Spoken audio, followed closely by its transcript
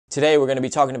Today we're going to be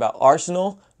talking about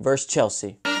Arsenal versus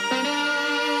Chelsea.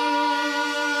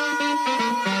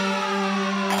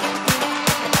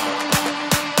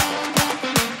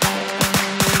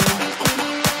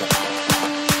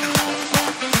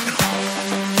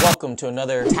 Welcome to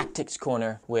another Tactics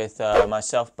Corner with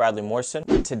myself, Bradley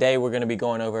Morrison. Today we're going to be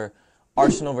going over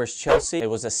Arsenal versus Chelsea. It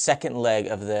was the second leg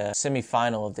of the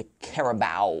semi-final of the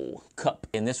Carabao Cup.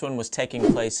 And this one was taking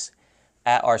place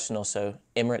at Arsenal, so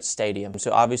Emirates Stadium.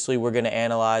 So obviously we're going to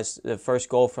analyze the first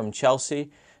goal from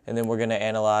Chelsea, and then we're going to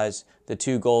analyze the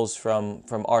two goals from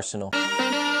Arsenal.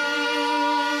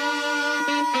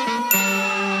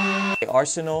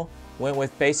 Arsenal went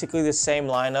with basically the same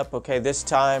lineup. Okay, this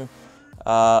time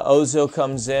Ozil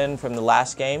comes in from the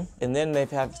last game, and then they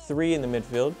have three in the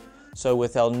midfield. So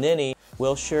with El Nini,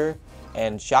 Wilshere,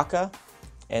 and Xhaka,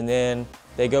 and then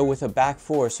they go with a back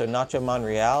four. So Nacho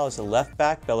Monreal is a left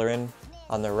back, Bellerin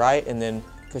on the right, and then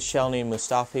Koscielny and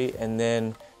Mustafi, and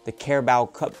then the Carabao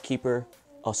Cup keeper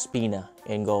Ospina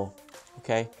in goal.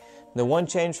 Okay. The one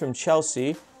change from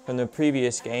Chelsea from the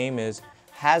previous game is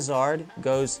Hazard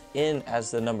goes in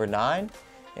as the number 9,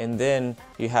 and then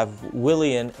you have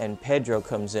Willian and Pedro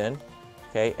comes in.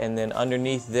 Okay, and then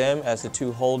underneath them as the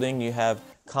two holding, you have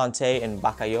Conte and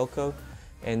Bakayoko,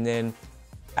 and then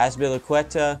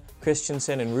Azpilicueta,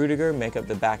 Christensen, and Rudiger make up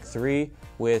the back three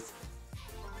with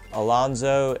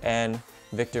Alonso and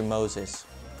Victor Moses,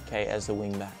 okay, as the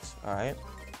wing backs. All right.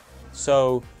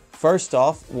 So first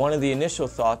off, one of the initial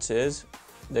thoughts is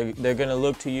they're going to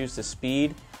look to use the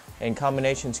speed and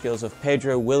combination skills of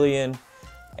Pedro, Willian,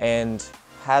 and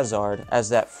Hazard as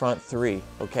that front three.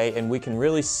 Okay, and we can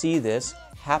really see this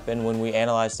happen when we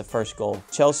analyze the first goal.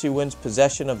 Chelsea wins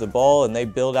possession of the ball and they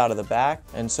build out of the back.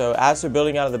 And so as they're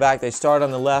building out of the back, they start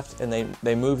on the left and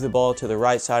they move the ball to the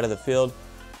right side of the field.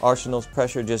 Arsenal's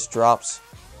pressure just drops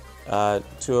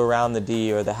to around the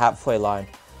D or the halfway line.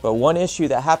 But one issue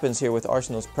that happens here with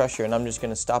Arsenal's pressure, and I'm just going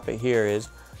to stop it here, is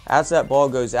as that ball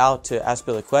goes out to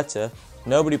Azpilicueta,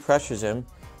 nobody pressures him,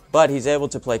 but he's able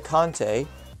to play Conte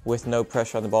with no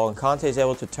pressure on the ball, and Conte is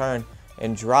able to turn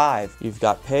and drive. You've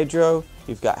got Pedro,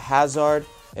 you've got Hazard,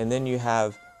 and then you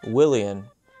have Willian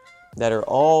that are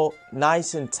all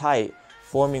nice and tight,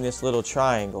 forming this little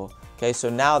triangle. Okay,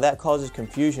 so now that causes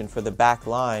confusion for the back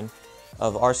line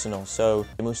of Arsenal. So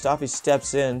Mustafi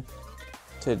steps in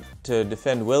to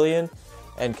defend Willian,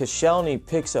 and Koscielny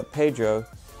picks up Pedro.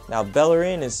 Now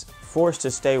Bellerin is forced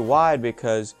to stay wide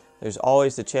because there's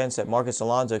always the chance that Marcos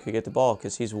Alonso could get the ball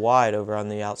because he's wide over on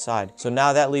the outside. So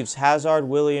now that leaves Hazard,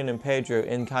 Willian, and Pedro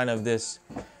in kind of this,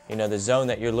 you know, the zone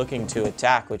that you're looking to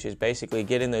attack, which is basically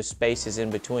get in those spaces in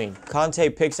between. Conte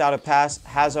picks out a pass,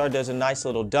 Hazard does a nice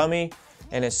little dummy,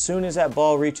 and as soon as that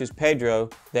ball reaches Pedro,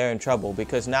 they're in trouble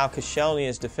because now Koscielny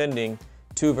is defending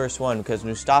 2 versus 1 because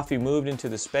Mustafi moved into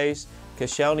the space.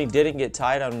 Koscielny didn't get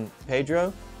tight on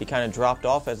Pedro. He kind of dropped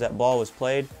off as that ball was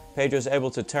played. Pedro's able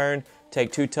to turn,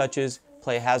 take 2 touches,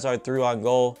 play Hazard through on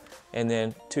goal, and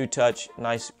then 2-touch,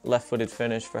 nice left-footed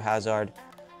finish for Hazard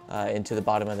into the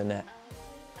bottom of the net.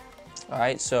 All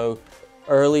right, so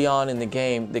early on in the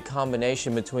game, the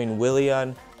combination between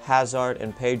Willian, Hazard,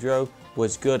 and Pedro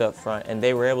was good up front, and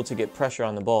they were able to get pressure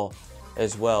on the ball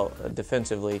as well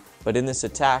defensively. But in this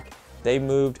attack, they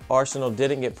moved. Arsenal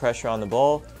didn't get pressure on the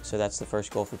ball, so that's the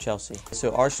first goal for Chelsea.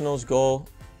 So Arsenal's goal,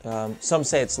 some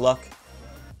say it's luck,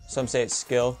 some say it's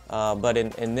skill, but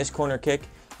in this corner kick,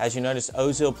 as you notice,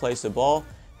 Ozil plays the ball,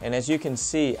 and as you can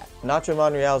see, Nacho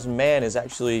Monreal's man is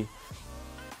actually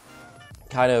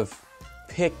kind of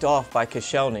picked off by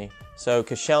Koscielny. So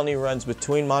Koscielny runs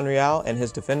between Monreal and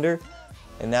his defender,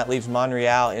 and that leaves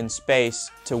Monreal in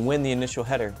space to win the initial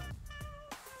header.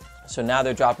 So now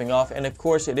they're dropping off, and of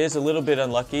course it is a little bit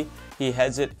unlucky. He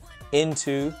heads it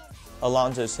into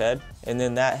Alonso's head, and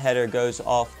then that header goes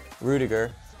off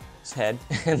Rudiger's head,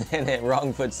 and then it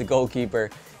wrong foots the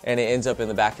goalkeeper, and it ends up in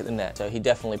the back of the net. So he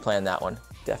definitely planned that one,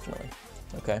 definitely.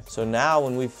 Okay, so now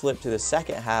when we flip to the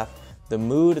second half, the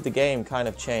mood of the game kind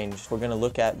of changed. We're going to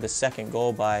look at the second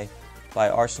goal by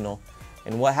Arsenal,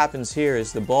 and what happens here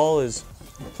is the ball is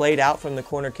played out from the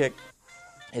corner kick.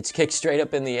 It's kicked straight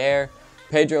up in the air.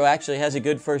 Pedro actually has a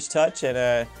good first touch,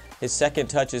 and his second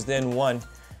touch is then won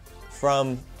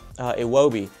from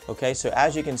Iwobi. Okay, so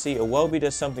as you can see, Iwobi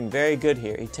does something very good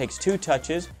here. He takes 2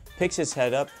 touches, picks his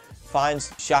head up,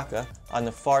 finds Xhaka on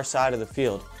the far side of the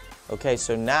field. Okay,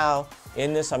 so now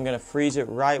in this, I'm going to freeze it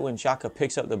right when Xhaka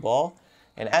picks up the ball.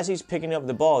 And as he's picking up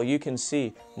the ball, you can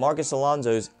see Marcos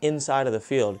Alonso is inside of the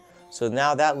field. So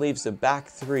now that leaves the back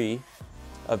three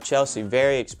of Chelsea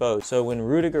very exposed. So when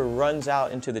Rudiger runs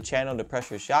out into the channel to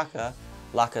pressure Xhaka,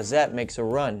 Lacazette makes a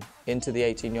run into the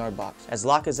 18-yard box. As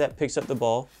Lacazette picks up the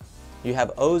ball, you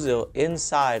have Ozil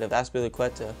inside of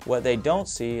Azpilicueta. What they don't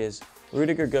see is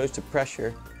Rudiger goes to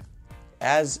pressure.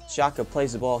 As Xhaka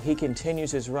plays the ball, he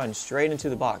continues his run straight into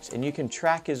the box, and you can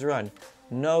track his run.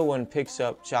 No one picks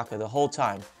up Xhaka the whole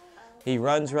time. He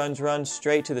runs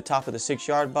straight to the top of the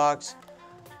 6-yard box.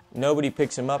 Nobody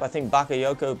picks him up. I think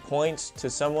Bakayoko points to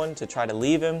someone to try to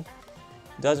leave him.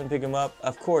 Doesn't pick him up.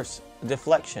 Of course,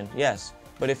 deflection, yes.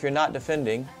 But if you're not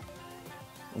defending,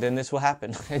 then this will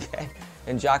happen, okay?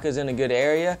 And Xhaka's in a good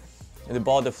area. The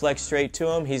ball deflects straight to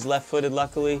him. He's left-footed,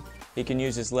 luckily. He can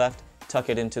use his left, tuck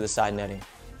it into the side netting,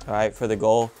 all right, for the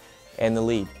goal and the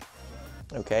lead.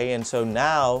 Okay, and so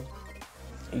now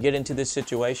you get into this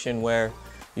situation where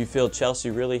you feel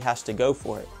Chelsea really has to go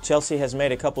for it. Chelsea has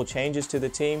made a couple changes to the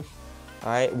team. All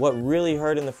right, what really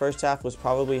hurt in the first half was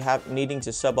probably needing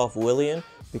to sub off Willian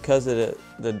because of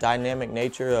the dynamic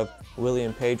nature of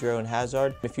Willian, Pedro, and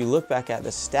Hazard. If you look back at the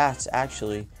stats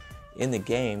actually in the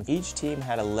game, each team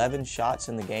had 11 shots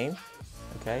in the game,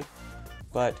 okay?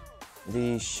 But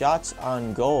the shots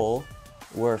on goal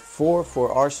were 4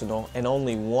 for Arsenal and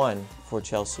only 1 for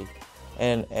Chelsea.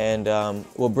 And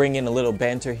we'll bring in a little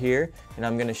banter here, and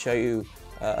I'm going to show you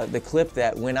the clip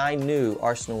that when I knew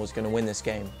Arsenal was going to win this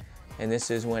game. And this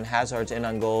is when Hazard's in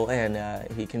on goal and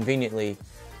he conveniently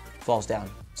falls down.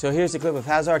 So here's the clip of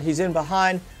Hazard. He's in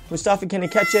behind. Mustafi can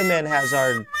catch him, and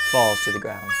Hazard falls to the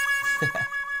ground.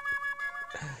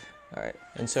 All right,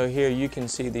 and so here you can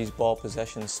see these ball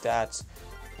possession stats.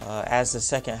 As the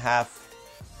second half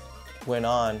went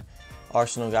on,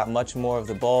 Arsenal got much more of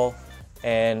the ball.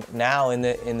 And now in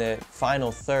the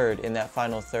final third,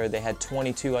 they had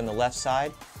 22 on the left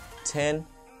side, 10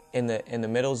 in the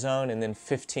middle zone, and then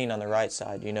 15 on the right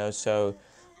side. You know, so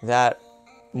that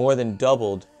more than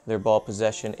doubled their ball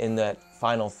possession in that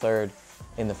final third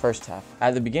in the first half.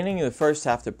 At the beginning of the first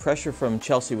half, the pressure from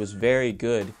Chelsea was very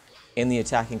good in the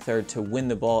attacking third to win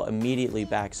the ball immediately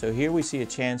back. So here we see a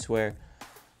chance where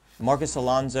Marcus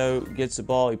Alonso gets the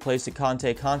ball, he plays to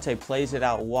Conte. Conte plays it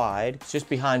out wide, just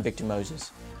behind Victor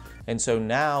Moses. And so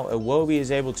now Iwobi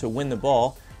is able to win the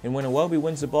ball, and when Iwobi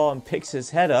wins the ball and picks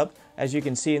his head up, as you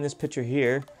can see in this picture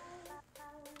here,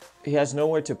 he has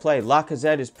nowhere to play.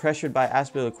 Lacazette is pressured by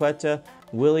Azpilicueta,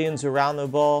 Williams around the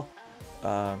ball,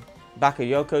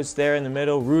 Bakayoko's there in the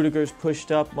middle, Rudiger's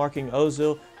pushed up, marking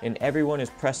Ozil, and everyone is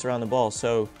pressed around the ball.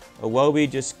 So Iwobi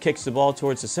just kicks the ball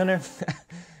towards the center.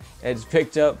 It's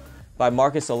picked up by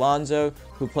Marcus Alonso,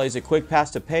 who plays a quick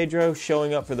pass to Pedro,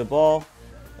 showing up for the ball,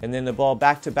 and then the ball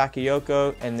back to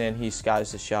Bakayoko, and then he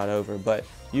skies the shot over. But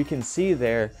you can see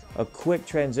there a quick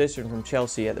transition from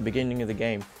Chelsea at the beginning of the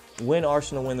game. When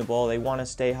Arsenal win the ball, they want to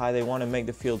stay high, they want to make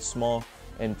the field small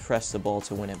and press the ball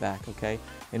to win it back, okay?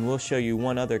 And we'll show you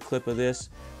one other clip of this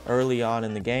early on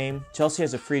in the game. Chelsea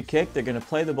has a free kick. They're going to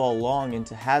play the ball long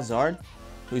into Hazard,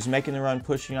 who's making the run,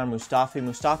 pushing on Mustafi.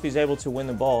 Mustafi's able to win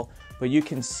the ball, but you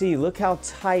can see, look how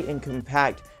tight and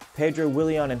compact Pedro,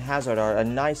 Willian, and Hazard are, a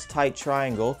nice tight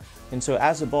triangle. And so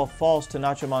as the ball falls to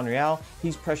Nacho Monreal,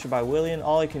 he's pressured by Willian.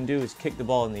 All he can do is kick the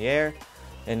ball in the air.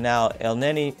 And now El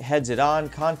Neni heads it on.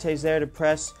 Conte's there to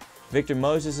press. Victor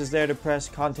Moses is there to press.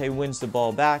 Conte wins the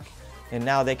ball back, and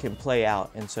now they can play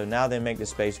out. And so now they make the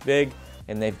space big,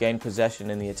 and they've gained possession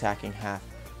in the attacking half.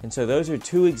 And so those are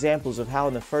two examples of how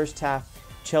in the first half,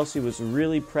 Chelsea was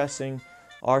really pressing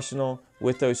Arsenal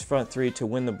with those front three to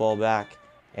win the ball back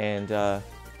and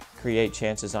create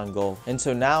chances on goal. And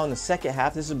so now in the second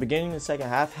half, this is the beginning of the second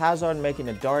half, Hazard making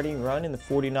a darting run in the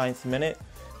 49th minute.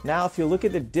 Now if you look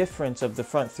at the difference of the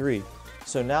front three,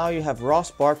 so now you have Ross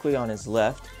Barkley on his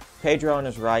left, Pedro on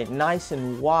his right, nice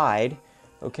and wide.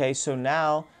 Okay, so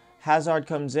now Hazard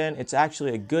comes in. It's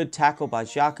actually a good tackle by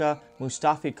Xhaka.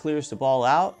 Mustafi clears the ball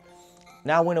out.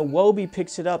 Now when Iwobi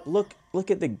picks it up,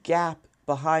 look at the gap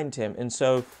behind him. And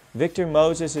so Victor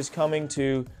Moses is coming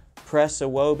to press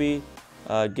Iwobi,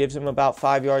 gives him about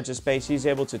 5 yards of space. He's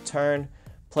able to turn,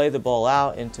 play the ball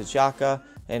out into Xhaka.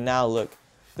 And now look,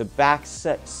 the back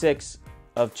six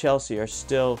of Chelsea are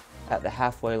still at the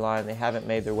halfway line. They haven't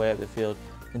made their way up the field.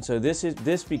 And so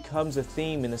this becomes a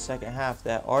theme in the second half,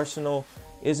 that Arsenal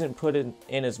isn't putting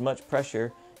in as much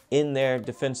pressure in their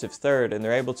defensive third, and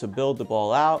they're able to build the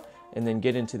ball out and then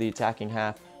get into the attacking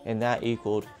half, and that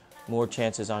equaled more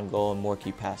chances on goal and more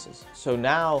key passes. So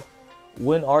now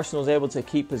when Arsenal is able to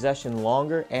keep possession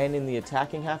longer and in the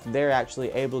attacking half, they're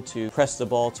actually able to press the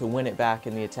ball to win it back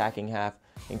in the attacking half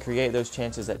and create those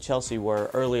chances that Chelsea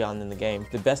were early on in the game.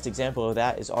 The best example of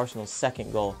that is Arsenal's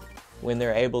second goal, when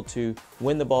they're able to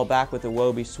win the ball back with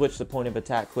Iwobi, switch the point of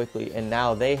attack quickly, and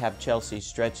now they have Chelsea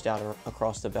stretched out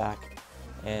across the back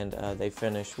and they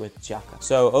finished with Xhaka.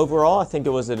 So overall, I think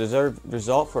it was a deserved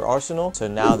result for Arsenal. So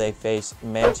now they face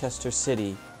Manchester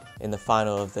City in the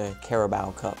final of the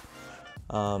Carabao Cup.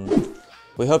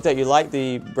 We hope that you liked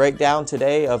the breakdown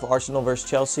today of Arsenal versus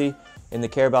Chelsea in the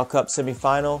Carabao Cup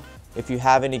semi-final. If you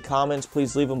have any comments,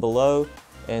 please leave them below,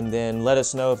 and then let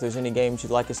us know if there's any games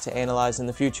you'd like us to analyze in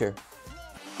the future.